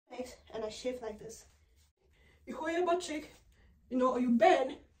knife and I shave like this. You hold your butt cheek, you know, or you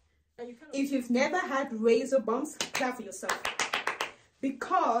bend. And you if you've never had razor bumps, clap for yourself.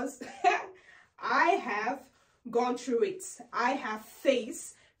 Because I have gone through it. I have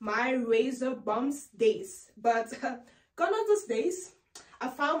faced my razor bumps days. But gone on those days, I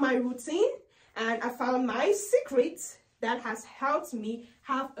found my routine and I found my secret that has helped me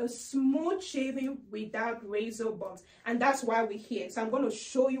have a smooth shaving without razor bumps. And that's why we're here. So I'm going to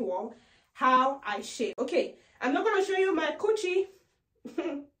show you all how I shave. Okay, I'm not going to show you my coochie.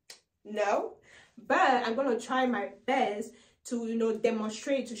 No, but I'm going to try my best to, you know,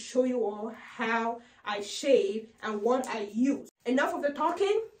 demonstrate, to show you all how I shave and what I use. Enough of the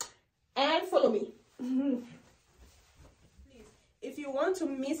talking and follow me. Please, if you want to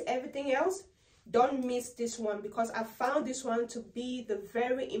miss everything else, don't miss this one, because I found this one to be the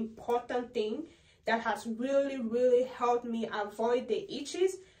very important thing that has really helped me avoid the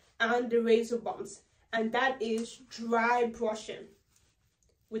itches and the razor bumps, and that is dry brushing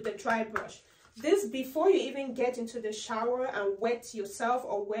with the dry brush. This, before you even get into the shower and wet yourself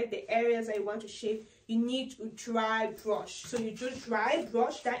or wet the areas that you want to shave, you need to dry brush. So you just dry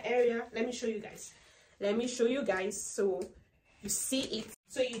brush that area. Let me show you guys so you see it.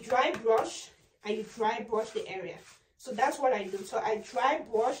 So you dry brush and you dry brush the area. So that's what I do. So I dry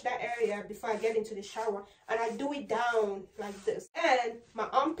brush that area before I get into the shower, and I do it down like this. And my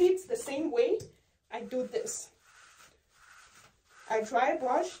armpits, the same way, I do this. I dry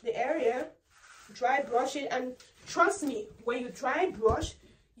brush the area, dry brush it, and trust me, when you dry brush,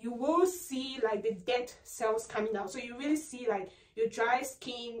 you will see like the dead cells coming out. So you really see like your dry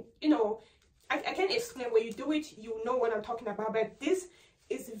skin, you know, I can't explain. When you do it, you know what I'm talking about, but this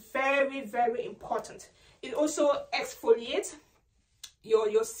is very important. It also exfoliates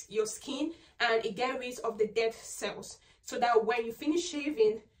your skin, and it gets rid of the dead cells, so that when you finish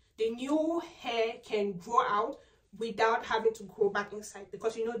shaving, the new hair can grow out without having to grow back inside,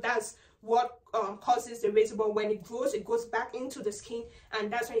 because you know that's what causes the razor bump. When it grows, it goes back into the skin,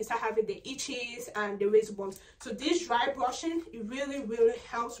 and that's when you start having the itches and the razor bumps. So this dry brushing, it really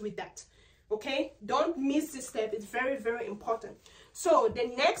helps with that. Okay, don't miss this step. It's very important. So the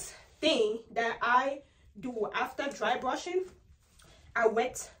next thing that I do after dry brushing, I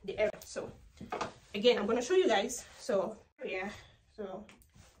wet the area. So again, I'm going to show you guys. So yeah, so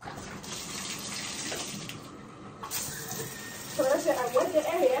let's say I wet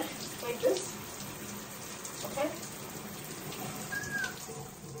the area like this. Okay,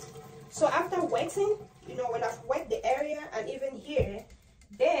 so after wetting, you know, when I've wet the area and even here,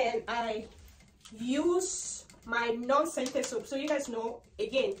 then I use my non-scented soap. So you guys know,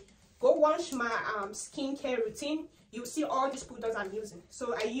 again, go watch my skincare routine. You'll see all these products I'm using.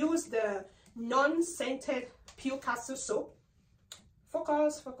 So I use the non-scented pure castor soap.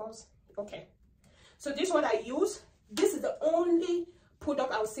 Focus. Okay, so this one I use. This is the only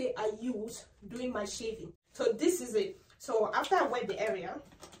product I would say I use during my shaving. So this is it. So after I wet the area,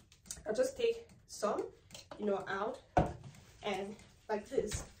 I just take some, you know, out, and like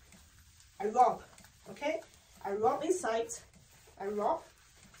this, I rub. Okay, I rub inside. I rub.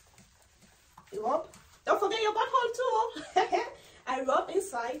 Don't forget your butthole too. I rub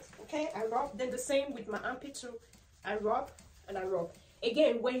inside. Okay, I rub. Then the same with my armpit too. I rub and I rub.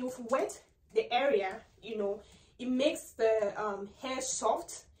 Again, when you've wet the area, you know, it makes the hair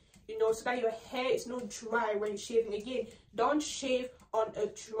soft, you know, so that your hair is not dry when you're shaving. Again, don't shave on a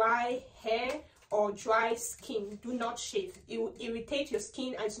dry hair or dry skin. Do not shave. It will irritate your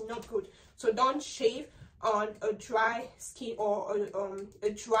skin and it's not good. So don't shave on a dry skin or a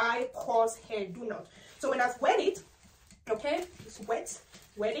dry coarse hair. Do not. So when I've wet it, okay, it's wet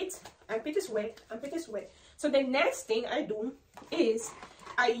it, armpit is wet, armpit is wet. So the next thing I do is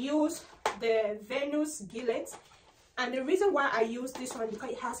I use the Venus Gillet, and the reason why I use this one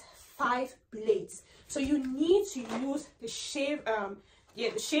because it has 5 blades. So you need to use the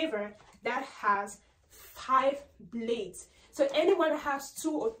the shaver that has 5 blades. So anyone that has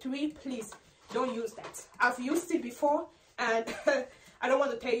 2 or 3, please don't use that. I've used it before, and I don't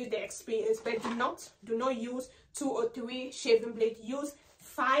want to tell you the experience, but do not use 2 or 3 shaving blades. Use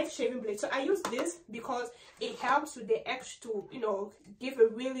 5 shaving blades. So I use this because it helps with the edge to, you know, give a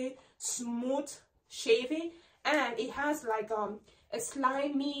really smooth shaving, and it has like a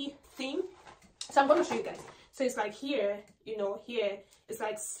slimy thing. So I'm going to show you guys. So it's like here, you know, here it's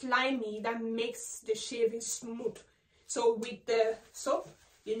like slimy that makes the shaving smooth. So with the soap,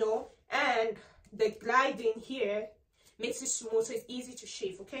 you know, and the gliding here makes it smooth, so it's easy to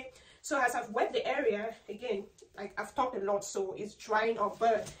shave. Okay, so as I've wet the area, again, like I've talked a lot, so it's drying up,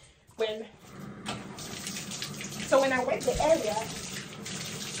 but when I wet the area,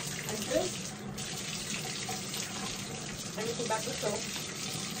 put back the soap.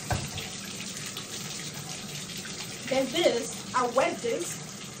 Then this, I wet this,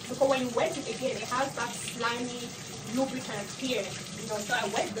 because when you wet it again, it has that slimy lubricant here, you know, so I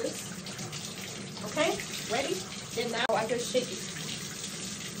wet this. Okay, ready? Then now I just shake it.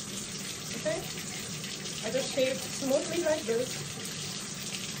 Okay, I just shake smoothly like this.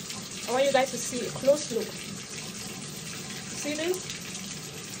 I want you guys to see a close look. You see this?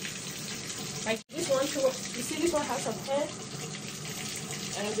 Like this one too. You see this one has some hair,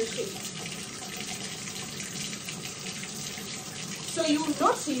 and I just shake. So you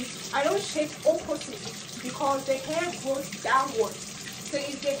notice I don't shake opposite because the hair grows downward. So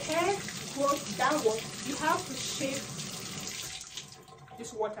if the hair grows downward, you have to shake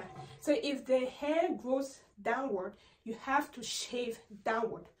this water. So if the hair grows downward, you have to shave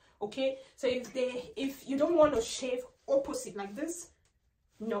downward. Okay, so if you don't want to shave opposite like this,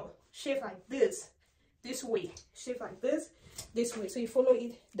 no, shave like this way, shave like this way. So you follow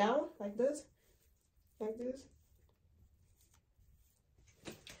it down like this,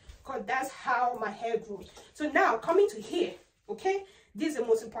 because that's how my hair grows. So now coming to here, okay, this is the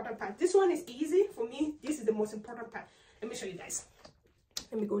most important part. This one is easy for me. This is the most important part. Let me show you guys.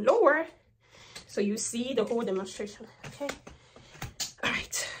 Let me go lower so you see the whole demonstration. Okay, all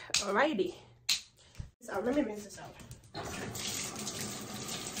right, alrighty. So let me rinse this out.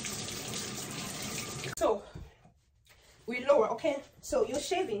 So we lower, okay, so you're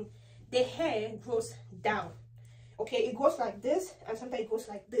shaving, the hair grows down. Okay, it goes like this, and sometimes it goes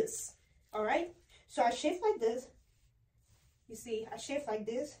like this. All right, so I shave like this. You see, I shave like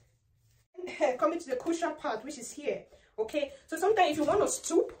this. Coming to the crucial part, which is here. Okay, so sometimes if you want to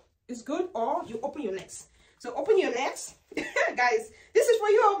stoop, it's good, or you open your legs. So open your legs, guys. This is for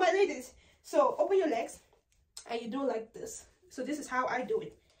you all, my ladies. So open your legs, and you do like this. So this is how I do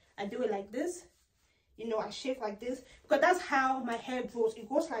it. I do it like this. You know, I shave like this because that's how my hair grows. It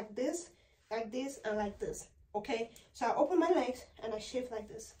goes like this, and like this. Okay, so I open my legs and I shave like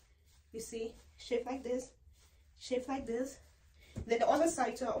this. You see, shave like this, shave like this. Then the other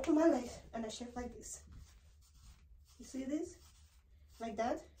side, so I open my legs and I shave like this. You see this? Like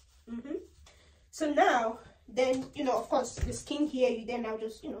that. So now, then, you know, of course, the skin here, you then now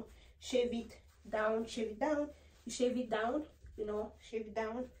just, you know, shave it down, shave it down. You shave it down, you know, shave it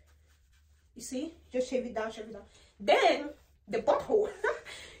down. You see, just shave it down, shave it down. Then the butthole,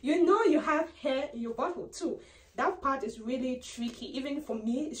 you know, you have hair in your butthole too. That part is really tricky. Even for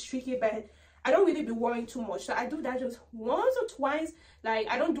me, it's tricky, but I don't really be worrying too much. So I do that just once or twice. Like,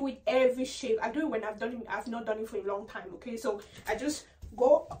 I don't do it every shave. I do it when I've not done it for a long time. Okay, so I just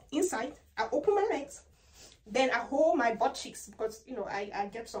go inside, I open my legs, then I hold my butt cheeks because, you know, I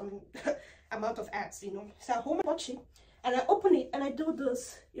get some amount of ads, you know. So I hold my butt cheek and I open it and I do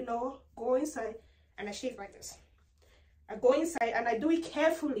this, you know, go inside and I shave like this. I go inside and I do it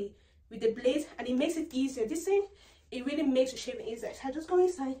carefully with the blade, and it makes it easier. This thing, it really makes the shaving easier. So I just go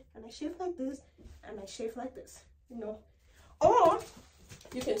inside and I shave like this and I shave like this, you know. Or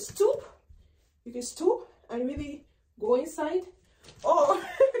you can stoop and really go inside. Or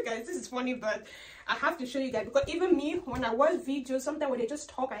guys, this is funny, but I have to show you guys because even me, when I watch videos, sometimes when they just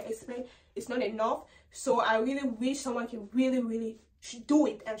talk, I explain, it's not enough. So I really wish someone can really do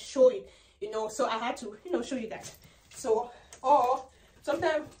it and show it, you know. So I had to, you know, show you guys. So, or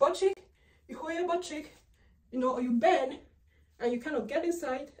sometimes butt cheek, you hold your butt cheek, you know, or you bend and you kind of get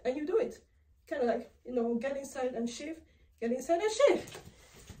inside and you do it. Kind of like, you know, get inside and shave, get inside and shave.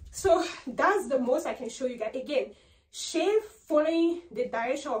 So that's the most I can show you guys. Again, shave following the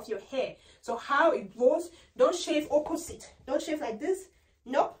direction of your hair. So how it grows, don't shave opposite. Don't shave like this.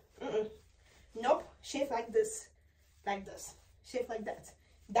 Nope. Nope. Shave like this. Like this. Shave like that.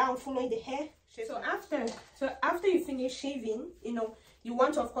 Down following the hair. So after you finish shaving, you know, you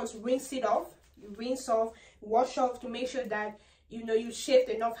want to of course rinse it off. You rinse off, wash off to make sure that, you know, you shaved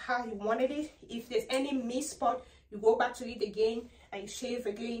enough how you wanted it. If there's any missed spot, you go back to it again and you shave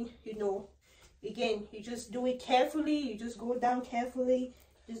again, you know. Again, you just do it carefully. You just go down carefully.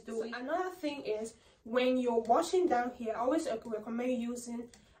 Just do it. Another thing is, when you're washing down here, I always recommend using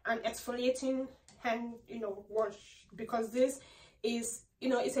an exfoliating hand, you know, wash, because this is, you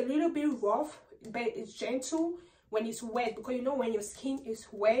know, it's a little bit rough, but it's gentle when it's wet, because, you know, when your skin is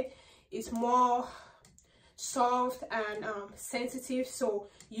wet, it's more soft and sensitive. So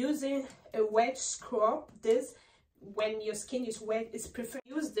using a wet scrub, this, when your skin is wet, is preferred.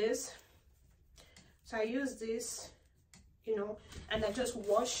 Use this. So I use this, you know, and I just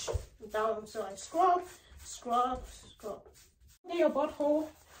wash down. So I scrub. Then your butthole,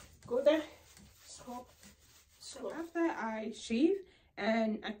 go there, scrub. So after I shave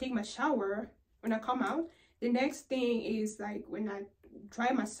and I take my shower, when I come out, The next thing is like when I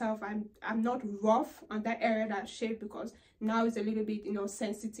dry myself, I'm not rough on that area that I shaved, because now it's a little bit, you know,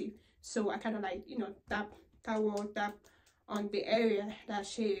 sensitive. So I kind of like, you know, tap on the area that I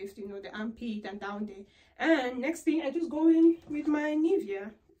shaved, you know, the armpit and down there. And next thing, I just go in with my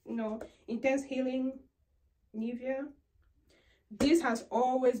Nivea, you know, Intense Healing Nivea. This has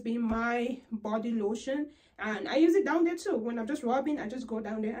always been my body lotion, and I use it down there too. When I'm just rubbing, I just go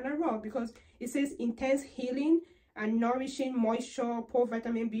down there and I rub, because it says intense healing and nourishing moisture, pour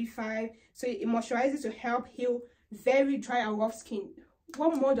vitamin B5, so it moisturizes to help heal very dry and rough skin.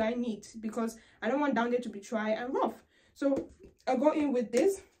 What more do I need? Because I don't want down there to be dry and rough. So I go in with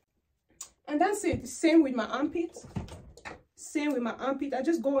this, and that's it. Same with my armpits. Same with my armpit. I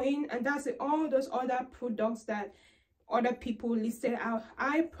just go in, and that's it. All those other products that other people listed out,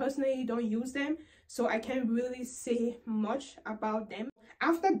 I personally don't use them, so I can't really say much about them.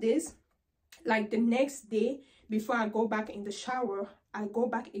 After this, like the next day before I go back in the shower, I go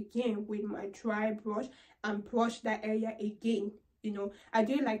back again with my dry brush and brush that area again. You know, I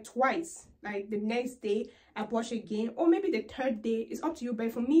do it like twice. Like the next day I brush again, or maybe the third day. It's up to you,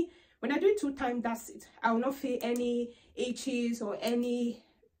 but for me, when I do it 2 times, that's it. I will not feel any itches or any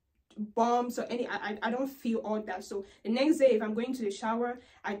bumps or any, I don't feel all that. So the next day, if I'm going to the shower,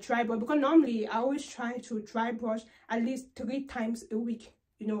 I dry brush, because normally I always try to dry brush at least 3 times a week,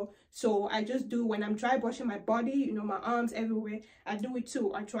 you know. So I just do, when I'm dry brushing my body, you know, my arms, everywhere, I do it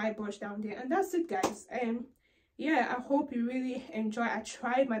too. I dry brush down there, and that's it, guys. And yeah, I hope you really enjoy. I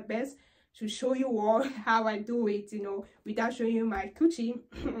tried my best to show you all how I do it, you know, without showing you my coochie.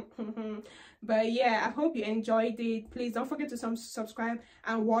 But yeah, I hope you enjoyed it. Please don't forget to subscribe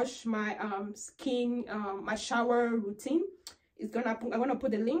and watch my my shower routine. I'm gonna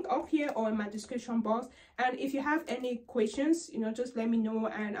put the link up here or in my description box. And if you have any questions, you know, just let me know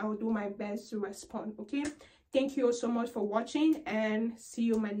and I will do my best to respond. Okay, thank you all so much for watching, and see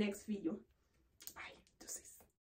you in my next video.